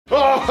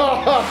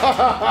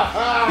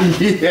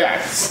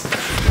Yes.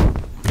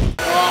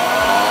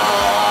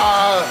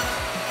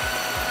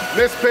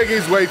 Miss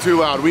Piggy's way too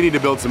loud. We need to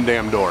build some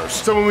damn doors.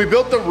 So when we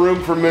built the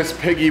room for Miss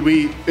Piggy,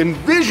 we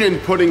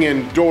envisioned putting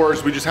in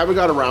doors. We just haven't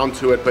got around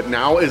to it, but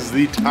now is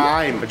the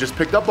time. I just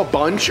picked up a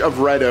bunch of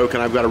red oak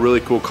and I've got a really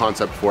cool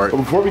concept for it. But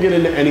before we get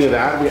into any of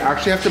that, we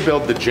actually have to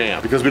build the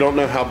jamb because we don't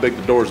know how big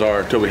the doors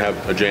are until we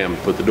have a jamb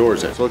to put the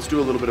doors in. So let's do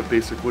a little bit of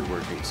basic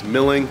woodworking. Some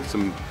milling,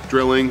 some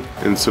drilling,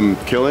 and some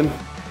killing.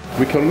 Have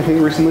we killed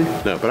anything recently?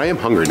 No, but I am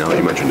hungry now that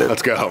you mentioned it.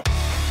 Let's go.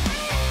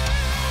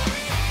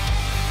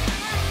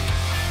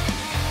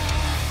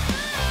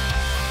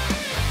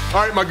 All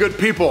right, my good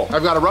people.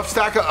 I've got a rough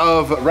stack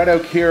of red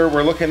oak here.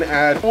 We're looking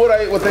at what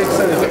they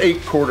said is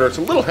 8/4. It's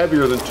a little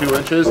heavier than 2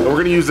 inches. And we're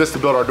gonna use this to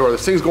build our door.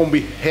 This thing's gonna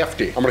be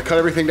hefty. I'm gonna cut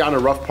everything down to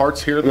rough parts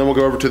here, and then we'll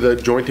go over to the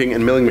jointing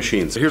and milling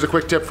machines. So here's a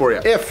quick tip for you.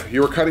 If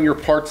you were cutting your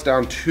parts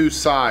down to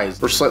size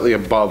or slightly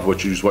above,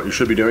 which is what you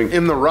should be doing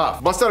in the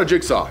rough, bust out a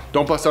jigsaw.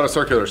 Don't bust out a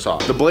circular saw.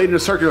 The blade in a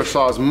circular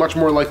saw is much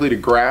more likely to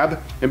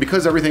grab, and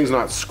because everything's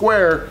not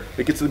square,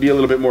 it gets to be a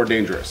little bit more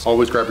dangerous.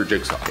 Always grab your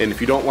jigsaw. And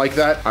if you don't like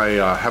that, I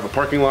have a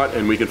parking lot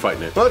and we can fight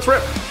in it. Well, let's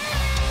rip.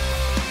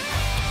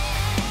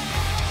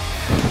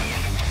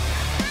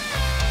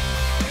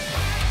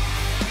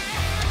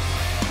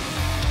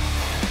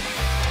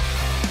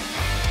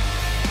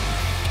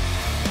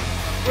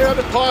 We had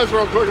to pause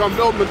real quick on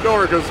building the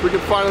door because we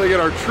can finally get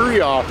our tree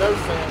off.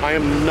 I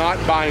am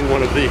not buying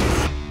one of these.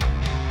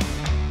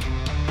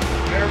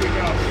 There we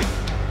go.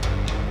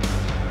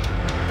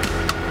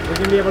 We're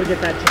gonna be able to get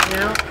that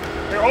chain out?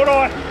 Here, hold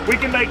on. We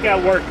can make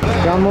that work.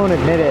 John won't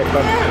admit it,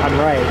 but I'm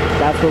right.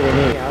 That's what we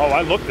need. Oh,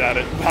 I looked at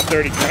it. About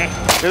 30 grand.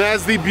 And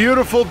as the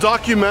beautiful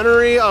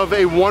documentary of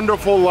A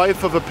Wonderful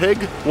Life of a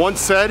Pig once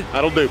said,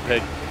 that'll do,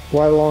 pig.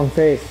 Why the long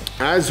face?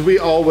 As we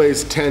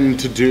always tend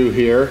to do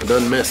here.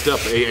 Done messed up,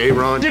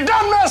 Aaron. You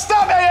done messed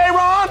up,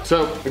 Aaron!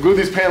 So, I glued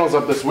these panels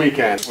up this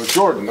weekend with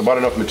Jordan. I bought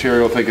enough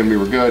material thinking we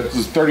were good. This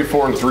is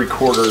 34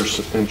 3/4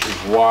 inches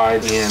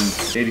wide and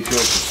 82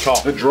 inches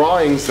tall. The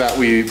drawings that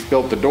we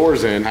built the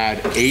doors in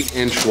had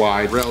 8-inch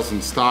wide rails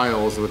and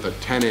stiles with a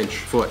 10-inch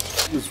foot.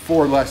 There's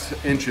 4 less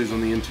inches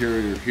on the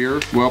interior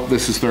here. Well,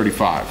 this is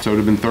 35, so it would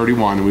have been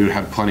 31 and we would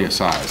have had plenty of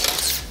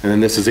size. And then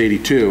this is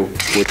 82,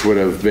 which would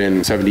have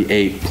been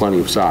 78, plenty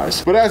of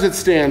size. But as it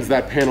stands,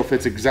 that panel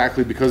fits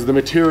exactly because the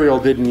material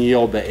didn't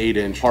yield the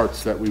 8-inch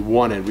parts that we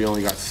wanted. We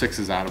only got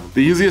 6s out of them.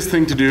 The easiest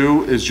thing to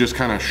do is just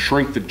kind of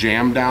shrink the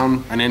jamb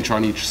down 1 inch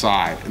on each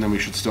side, and then we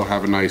should still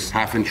have a nice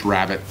 1/2-inch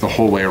rabbet the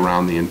whole way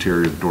around the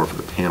interior of the door for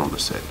the panel to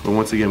sit. But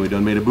once again, we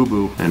done made a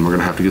boo-boo, and we're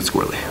gonna have to get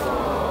squirrely.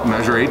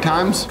 Measure 8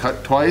 times,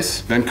 cut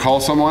twice, then call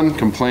someone,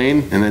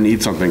 complain, and then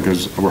eat something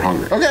because we're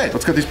hungry. Okay,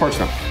 let's cut these parts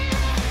down.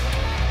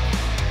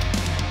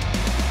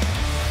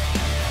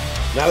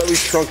 Now that we've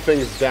shrunk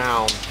things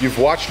down, you've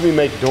watched me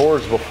make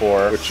doors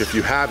before, which if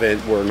you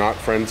haven't, we're not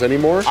friends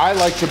anymore. I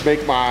like to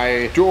make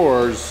my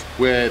doors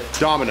with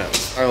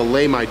dominoes. I'll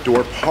lay my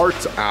door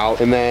parts out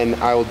and then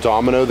I will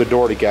domino the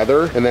door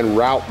together and then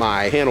route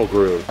my panel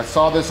groove. I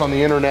saw this on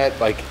the internet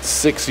like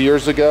 6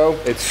 years ago.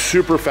 It's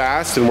super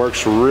fast and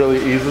works really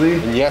easily.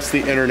 And yes, the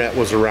internet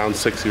was around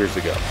 6 years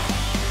ago.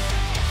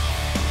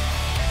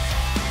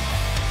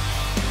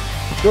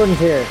 Jordan's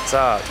here. What's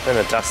up? It's been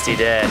a dusty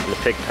day in the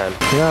pig pen.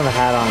 You don't have a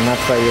hat on,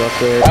 that's why you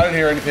look weird. I didn't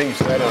hear anything you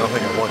said. I don't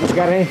think I want to. You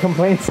got any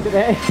complaints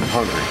today? I'm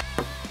hungry.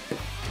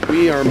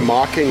 We are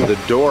mocking the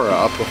door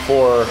up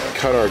before we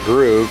cut our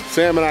groove.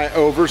 Sam and I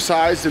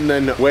oversized and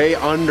then way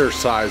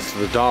undersized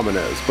the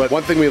dominoes. But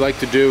one thing we like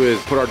to do is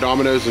put our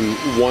dominoes in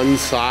one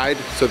side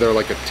so they're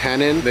like a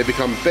tenon. They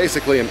become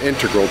basically an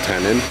integral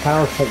tenon.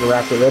 Kind of looks like a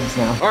rack of ribs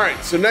now. All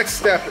right, so next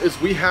step is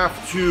we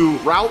have to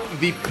route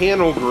the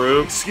panel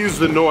groove. Excuse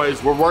the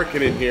noise, we're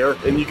working in here.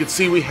 And you can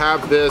see we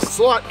have this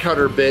slot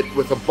cutter bit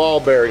with a ball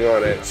bearing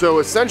on it. So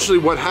essentially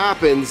what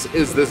happens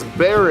is this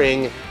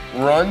bearing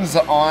runs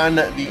on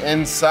the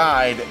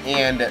inside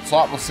and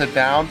slot will sit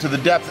down to the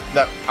depth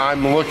that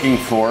I'm looking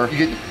for.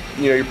 You get,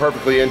 your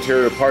perfectly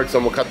interior parts,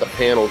 and we'll cut the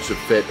panel to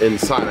fit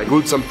inside. I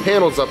glued some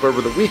panels up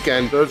over the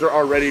weekend. Those are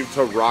all ready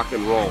to rock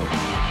and roll.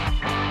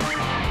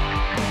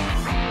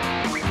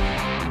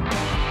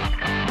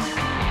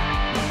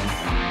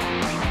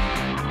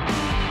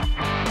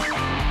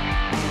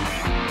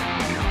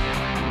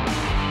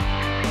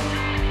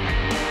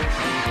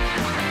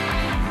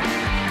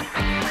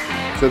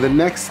 So the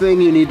next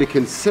thing you need to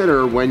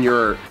consider when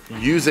you're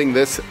using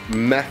this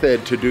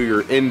method to do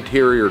your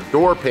interior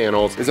door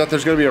panels is that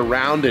there's gonna be a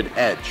rounded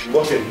edge.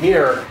 Look in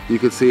here, you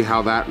can see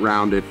how that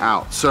rounded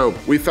out. So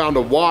we found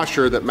a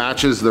washer that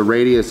matches the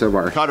radius of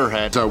our cutter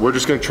head. So we're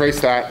just gonna trace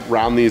that,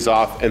 round these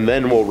off, and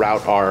then we'll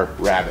route our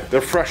rabbet.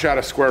 They're fresh out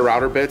of square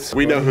router bits.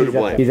 We know who to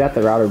blame. He's at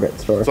the router bit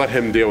store. Let's let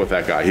him deal with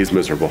that guy, he's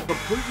miserable.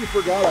 Completely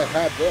forgot I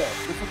had this.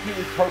 This will keep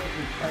me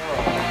perfectly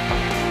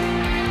parallel.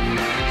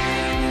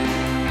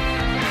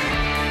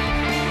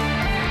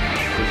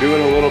 We're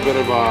doing a little bit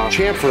of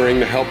chamfering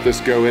to help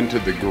this go into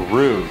the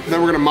groove. Then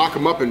we're gonna mock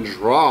them up and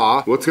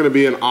draw what's gonna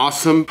be an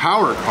awesome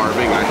power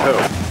carving, I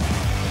hope.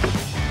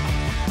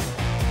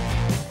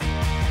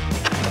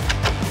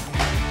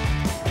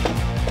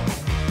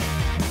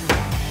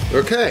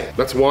 Okay,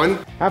 that's one.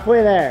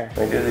 Halfway there.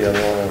 I do the other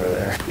one over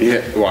there.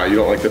 Yeah, why, you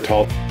don't like the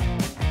tall?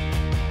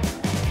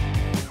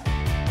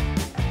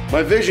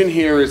 My vision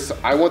here is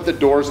I want the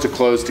doors to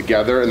close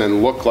together and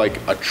then look like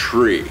a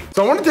tree.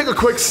 So I want to take a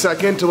quick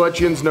second to let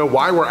you know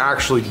why we're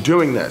actually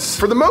doing this.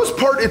 For the most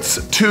part,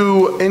 it's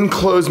to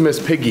enclose Miss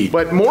Piggy,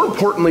 but more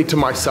importantly to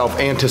myself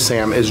and to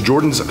Sam is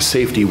Jordan's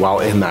safety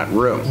while in that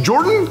room.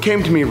 Jordan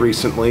came to me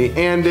recently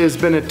and has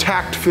been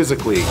attacked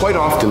physically quite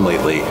often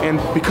lately, and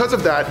because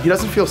of that, he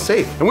doesn't feel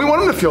safe. And we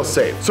want him to feel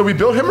safe. So we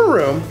built him a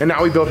room, and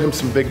now we built him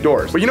some big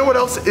doors. But you know what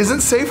else isn't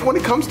safe when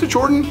it comes to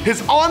Jordan?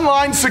 His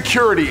online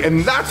security,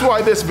 and that's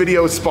why this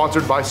video is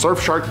sponsored by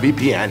Surfshark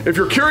VPN. If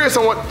you're curious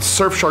on what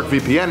Surfshark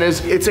VPN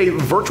is, it's a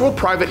virtual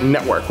private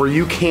network where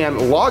you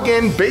can log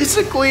in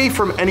basically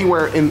from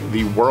anywhere in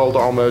the world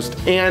almost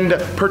and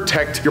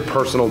protect your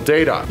personal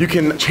data. You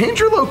can change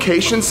your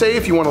location, say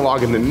if you want to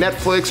log into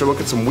Netflix or look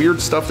at some weird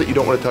stuff that you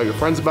don't want to tell your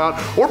friends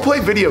about, or play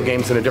video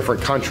games in a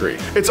different country.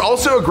 It's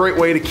also a great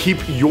way to keep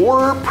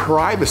your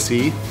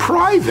privacy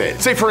private.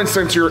 Say for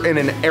instance, you're in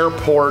an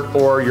airport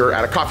or you're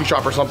at a coffee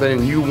shop or something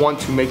and you want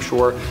to make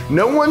sure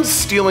no one's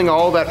stealing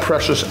all that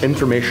precious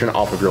information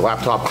off of your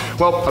laptop.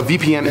 Well, a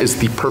VPN is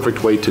the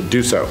perfect way to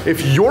do so.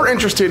 If you're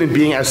interested in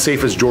being as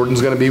safe as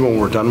Jordan's gonna be when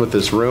we're done with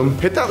this room,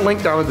 hit that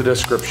link down in the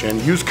description,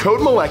 use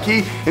code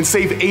Malecki and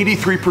save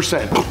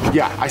 83%.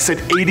 Yeah, I said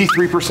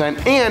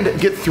 83%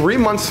 and get 3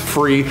 months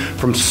free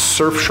from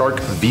Surfshark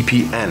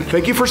VPN.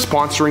 Thank you for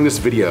sponsoring this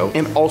video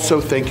and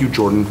also thank you,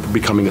 Jordan, for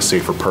becoming a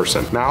safer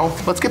person. Now,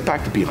 let's get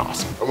back to being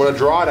awesome. I'm gonna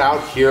draw it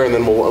out here and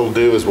then what we'll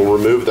do is we'll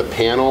remove the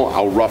panel,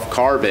 I'll rough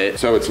carve it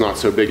so it's not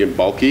so big and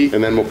bulky,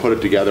 and then we'll put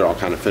it together. I'll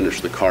kind of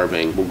finish the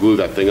carving. We'll glue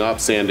that thing up,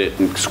 sand it,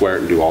 and square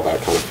it and do all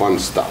that kind of fun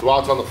stuff. While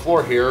it's on the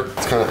floor here,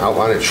 let's kind of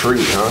outline a tree,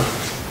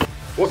 huh?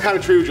 What kind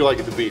of tree would you like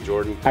it to be,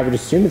 Jordan? I would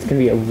assume it's gonna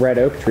be a red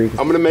oak tree.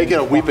 I'm gonna make it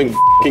a weeping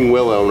f***ing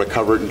willow. I'm gonna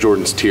cover it in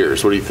Jordan's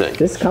tears. What do you think?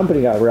 This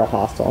company got real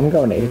hostile. I'm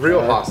going to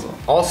Real hostile.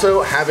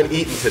 Also, haven't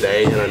eaten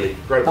today, and I'm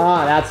incredible.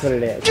 Ah, that's what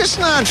it is. Just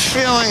not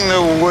feeling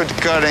the wood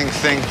cutting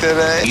thing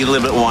today. You get a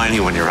little bit whiny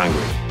when you're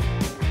hungry.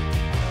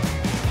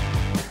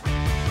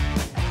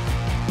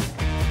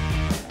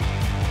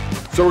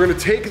 So we're gonna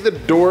take the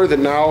door that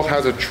now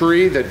has a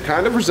tree that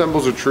kind of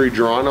resembles a tree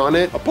drawn on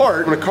it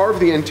apart. I'm gonna carve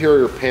the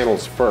interior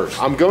panels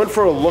first. I'm going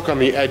for a look on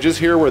the edges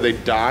here where they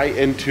die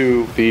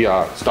into the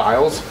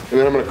stiles, and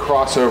then I'm gonna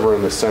cross over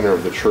in the center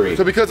of the tree.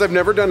 So because I've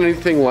never done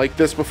anything like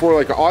this before,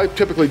 like I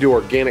typically do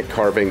organic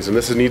carvings, and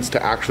this needs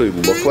to actually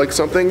look like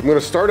something, I'm gonna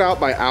start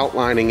out by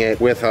outlining it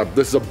with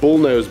this is a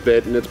bullnose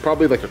bit, and it's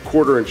probably like a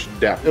 1/4 inch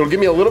depth. It'll give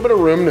me a little bit of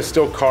room to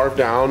still carve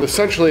down.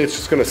 Essentially, it's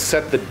just gonna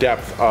set the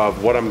depth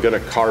of what I'm gonna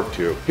carve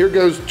to. Here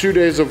goes 2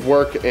 days of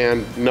work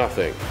and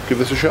nothing. Give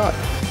this a shot.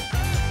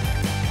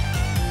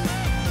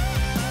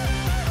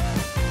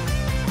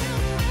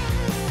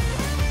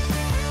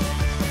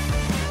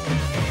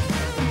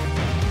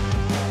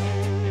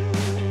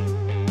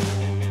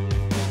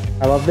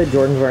 I love that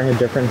Jordan's wearing a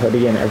different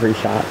hoodie in every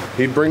shot.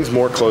 He brings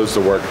more clothes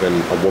to work than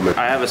a woman.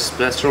 I have a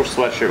special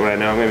sweatshirt when I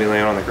know I'm gonna be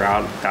laying on the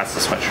ground. That's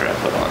the sweatshirt I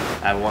put on.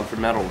 I have one for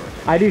metalwork.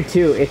 I do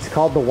too. It's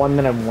called the one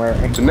that I'm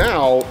wearing. So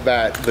now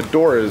that the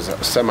door is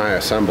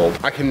semi-assembled,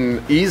 I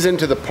can ease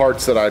into the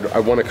parts that I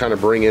want to kind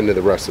of bring into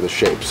the rest of the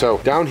shape. So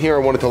down here, I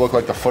want it to look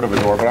like the foot of a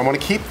door, but I want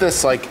to keep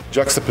this like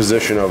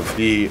juxtaposition of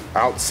the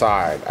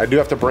outside. I do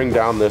have to bring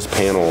down this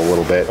panel a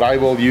little bit, but I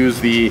will use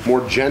the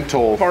more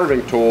gentle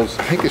carving tools.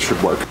 I think it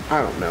should work.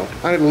 I don't know.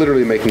 I'm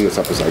literally making this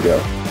up as I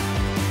go.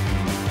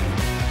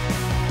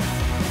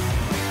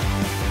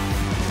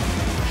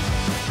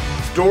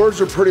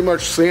 Doors are pretty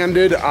much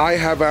sanded. I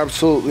have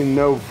absolutely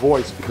no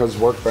voice because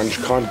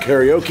Workbench Con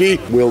Karaoke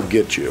will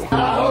get you.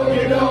 I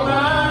hope you don't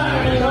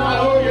mind. I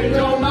hope you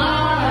don't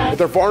mind. But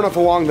they're far enough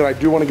along that I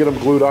do want to get them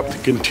glued up to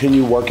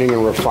continue working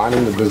and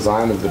refining the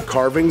design of the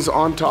carvings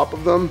on top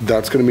of them.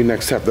 That's going to be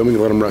next step. Then we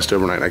can let them rest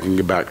overnight. I can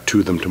get back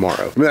to them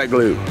tomorrow. Give me that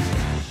glue.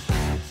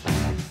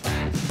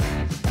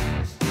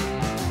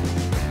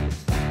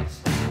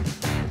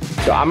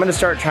 So I'm gonna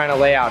start trying to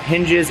lay out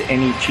hinges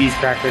and eat cheese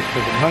crackers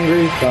because I'm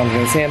hungry. So I'm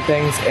gonna sand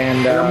things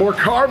and There are more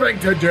carving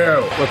to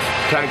do. Let's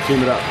tag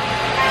team it up.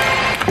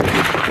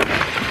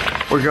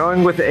 we're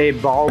going with a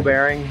ball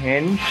bearing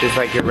hinge, just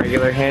like your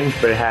regular hinge,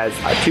 but it has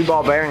 2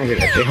 ball bearings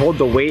in it. They hold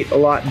the weight a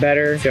lot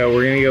better. So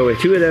we're gonna go with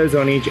 2 of those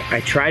on each. I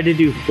tried to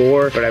do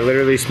 4, but I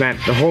literally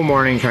spent the whole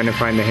morning trying to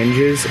find the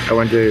hinges. I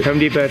went to Home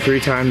Depot 3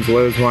 times,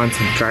 Lowe's once,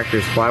 and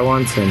Tractor Supply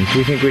once, and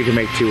we think we can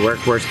make 2 work.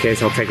 Worst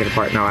case, I'll take it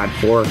apart and I'll add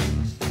 4.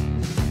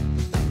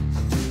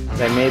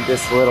 I made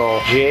this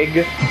little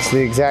jig. It's the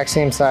exact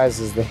same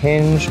size as the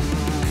hinge.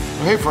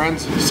 Hey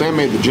friends, Sam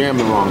made the jam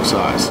the wrong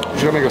size.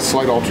 Just gonna make a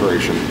slight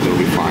alteration, it'll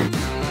be fine.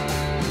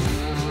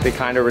 they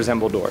kind of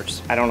resemble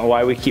doors. I don't know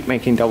why we keep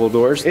making double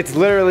doors. It's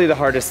literally the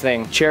hardest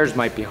thing. Chairs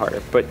might be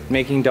harder, but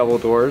making double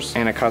doors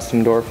and a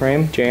custom door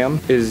frame jam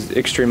is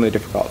extremely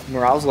difficult.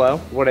 Morale's low.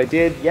 What I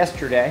did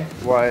yesterday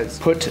was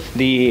put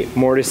the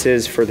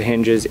mortises for the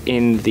hinges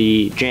in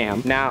the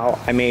jam. Now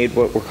I made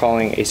what we're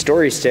calling a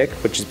story stick,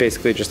 which is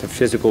basically just a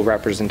physical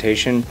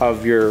representation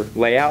of your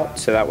layout.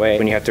 So that way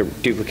when you have to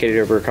duplicate it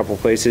over a couple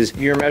places,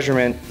 your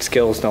measurement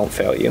skills don't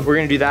fail you. We're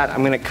gonna do that.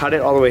 I'm gonna cut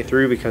it all the way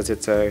through because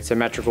it's a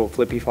symmetrical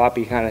flippy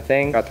floppy kind of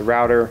thing. Got the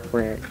router.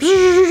 We're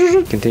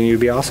gonna continue to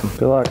be awesome.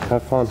 Good luck,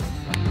 have fun.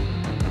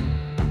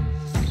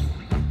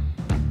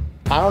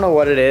 I don't know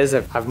what it is.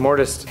 I've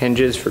mortised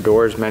hinges for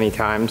doors many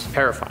times.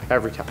 Terrifying,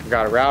 every time.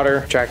 Got a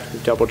router,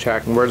 checked, double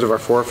checked. In words of our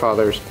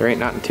forefathers, there ain't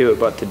nothing to it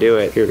but to do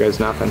it. Here goes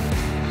nothing.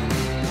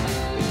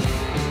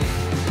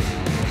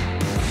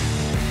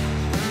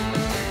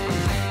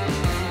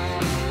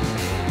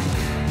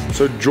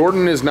 So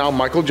Jordan is now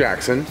Michael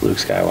Jackson. Luke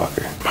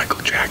Skywalker.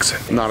 Michael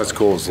Jackson. Not as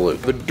cool as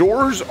Luke. The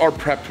doors are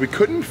prepped. We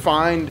couldn't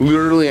find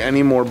literally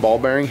any more ball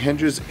bearing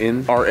hinges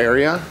in our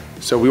area,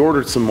 so we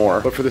ordered some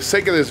more. But for the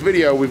sake of this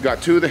video, we've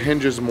got 2 of the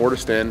hinges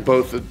mortised in,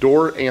 both the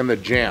door and the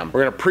jamb.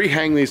 We're gonna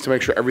pre-hang these to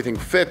make sure everything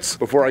fits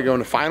before I go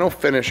into final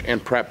finish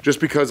and prep,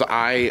 just because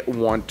I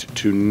want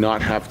to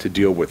not have to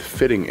deal with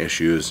fitting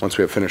issues once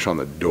we have finish on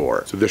the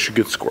door. So this should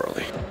get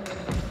squirrely.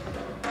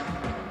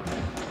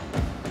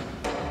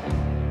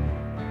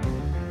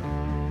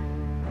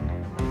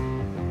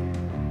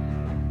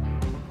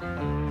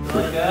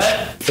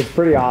 It's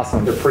pretty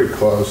awesome. They're pretty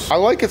close. I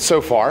like it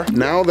so far.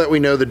 Now that we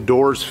know the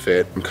doors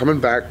fit, I'm coming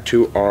back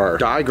to our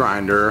die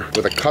grinder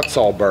with a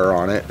cut-saw burr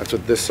on it. That's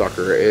what this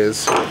sucker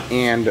is.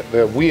 And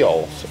the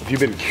wheels. If you've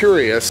been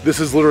curious,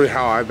 this is literally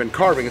how I've been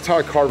carving. It's how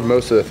I carve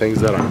most of the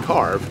things that I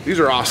carve. These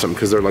are awesome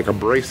because they're like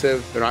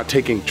abrasive. They're not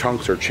taking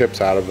chunks or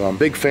chips out of them.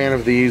 Big fan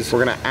of these.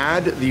 We're gonna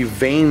add the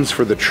veins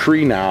for the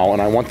tree now,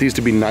 and I want these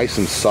to be nice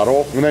and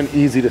subtle and then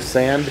easy to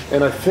sand.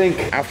 And I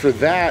think after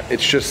that,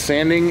 it's just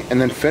sanding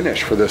and then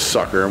finish for this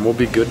sucker, and we'll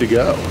be good to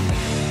go.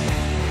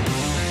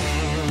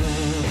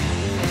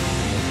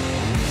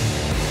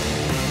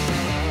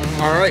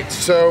 All right,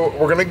 so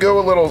we're gonna go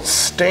a little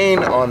stain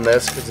on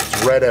this because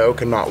it's red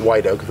oak and not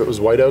white oak. If it was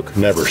white oak,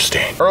 never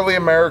stain. Early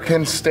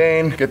American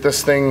stain, get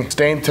this thing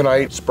stained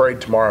tonight,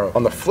 sprayed tomorrow.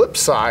 On the flip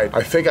side,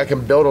 I think I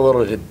can build a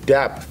little bit of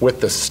depth with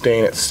the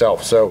stain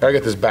itself. So I gotta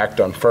get this back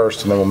done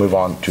first and then we'll move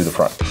on to the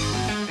front.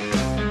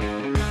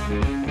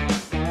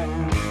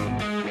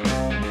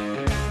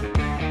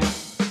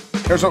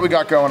 Here's what we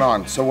got going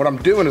on. So what I'm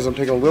doing is I'm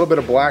taking a little bit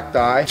of black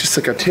dye, just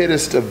like a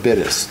tittest of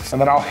bittest. And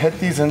then I'll hit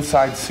these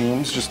inside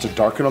seams just to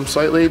darken them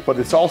slightly, but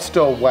it's all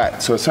still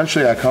wet. So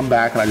essentially I come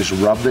back and I just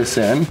rub this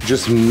in,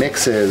 just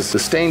mixes the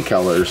stain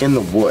colors in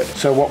the wood.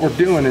 So what we're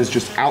doing is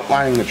just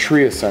outlining the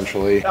tree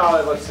essentially. Oh,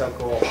 it looks so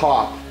cool.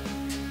 Pop.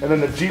 And then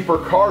the deeper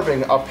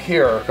carving up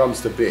here comes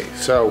to be.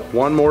 So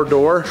one more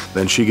door,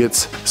 then she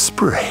gets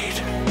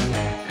sprayed.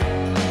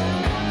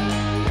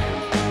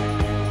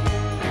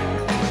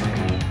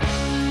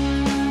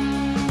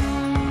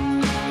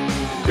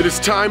 It is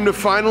time to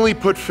finally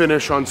put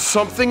finish on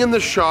something in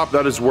the shop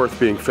that is worth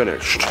being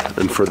finished.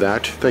 And for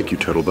that, thank you,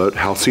 Total Boat.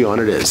 Halcyon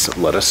it is.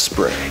 Let us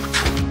spray.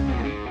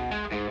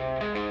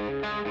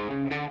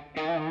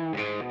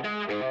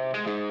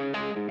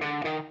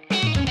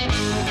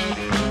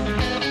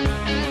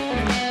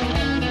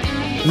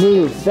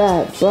 Move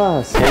that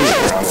bus.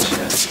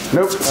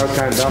 Nope, that was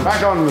kind of dumb.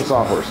 Back on the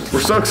sawhorses.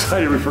 We're so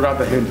excited we forgot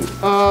the hinges.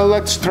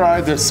 Let's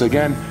try this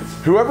again.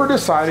 Whoever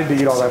decided to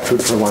eat all that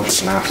food for lunch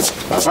is an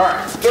asshole. All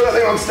right, throw that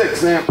thing on sticks,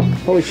 Sam.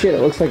 Holy shit, it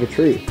looks like a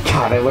tree.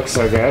 God, it looks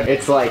so good.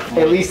 It's like,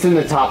 at least in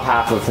the top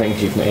half of things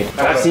you've made.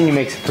 I've seen you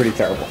make some pretty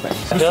terrible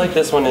things. I feel like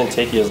this one didn't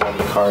take you as long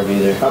to carve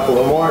either. Up a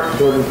little more.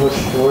 Jordan, push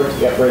it forward.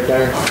 Yep, right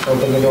there.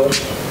 Open the door.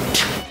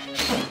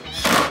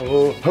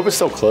 Oh, hope it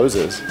still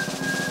closes.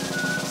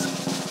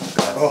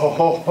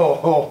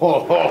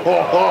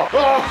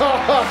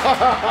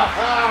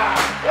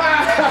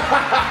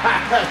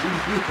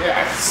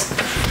 Yes.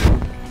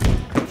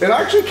 It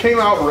actually came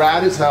out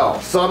rad as hell.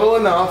 Subtle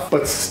enough,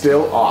 but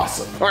still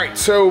awesome. All right,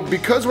 so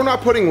because we're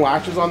not putting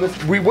latches on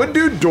this, we would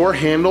do door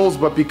handles,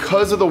 but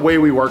because of the way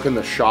we work in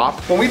the shop,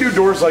 when we do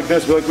doors like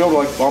this, we like to be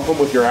able to like bump them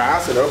with your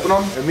ass and open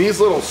them. And these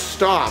little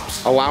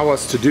stops allow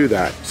us to do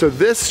that. So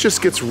this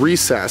just gets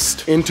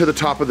recessed into the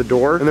top of the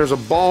door, and there's a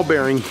ball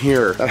bearing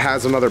here that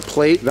has another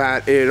plate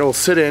that it'll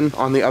sit in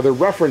on the other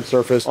reference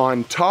surface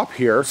on top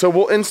here. So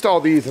we'll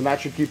install these and that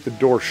should keep the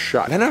door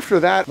shut. Then after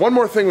that, one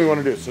more thing we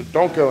want to do, so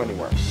don't go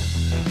anywhere.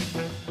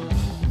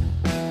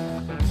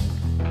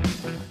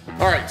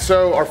 All right,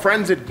 so our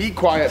friends at Be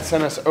Quiet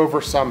sent us over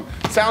some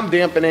sound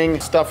dampening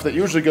stuff that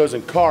usually goes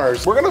in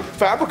cars. We're gonna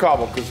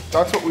fabricable because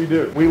that's what we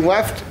do. We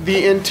left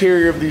the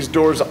interior of these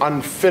doors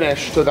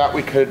unfinished so that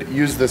we could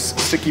use this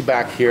sticky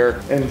back here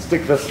and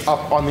stick this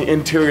up on the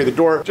interior of the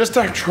door just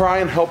to try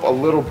and help a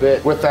little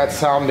bit with that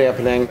sound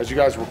dampening. As you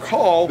guys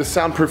recall, the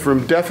soundproof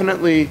room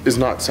definitely is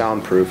not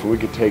soundproof and we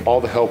could take all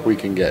the help we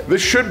can get.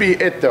 This should be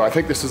it though. I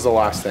think this is the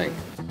last thing.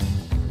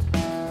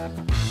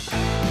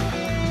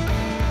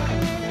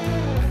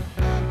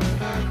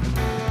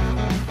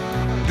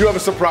 do have a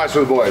surprise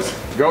for the boys.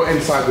 Go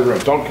inside the room.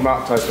 Don't come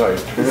out until I tell you.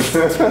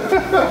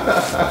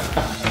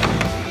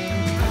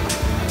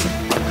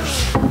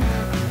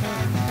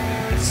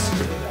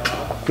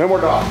 No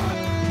more dog.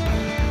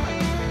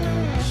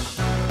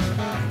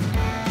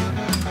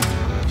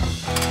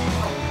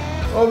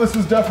 Oh, this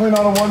is definitely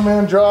not a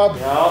one-man job.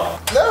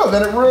 No,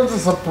 then it ruins the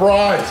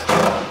surprise.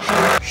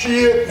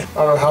 Shit. I don't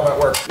know how that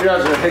works. You guys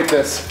are gonna hate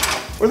this.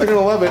 Or they're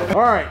gonna love it.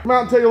 All right, come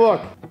out and take a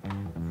look.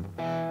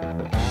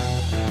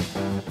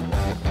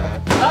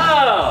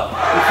 Oh!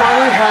 You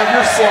finally have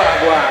your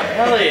slab lap.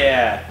 Hell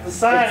yeah. The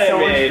sign I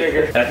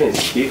made. That thing's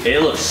cute.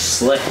 It looks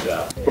slick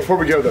though. Before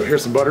we go though,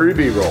 here's some buttery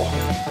B-roll.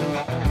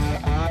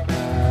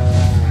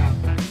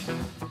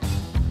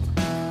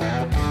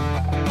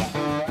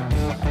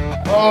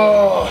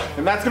 Oh,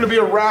 and that's gonna be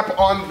a wrap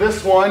on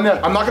this one.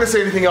 I'm not gonna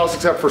say anything else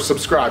except for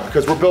subscribe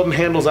because we're building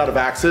handles out of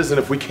axes, and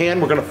if we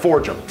can, we're gonna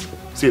forge them.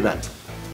 See you then.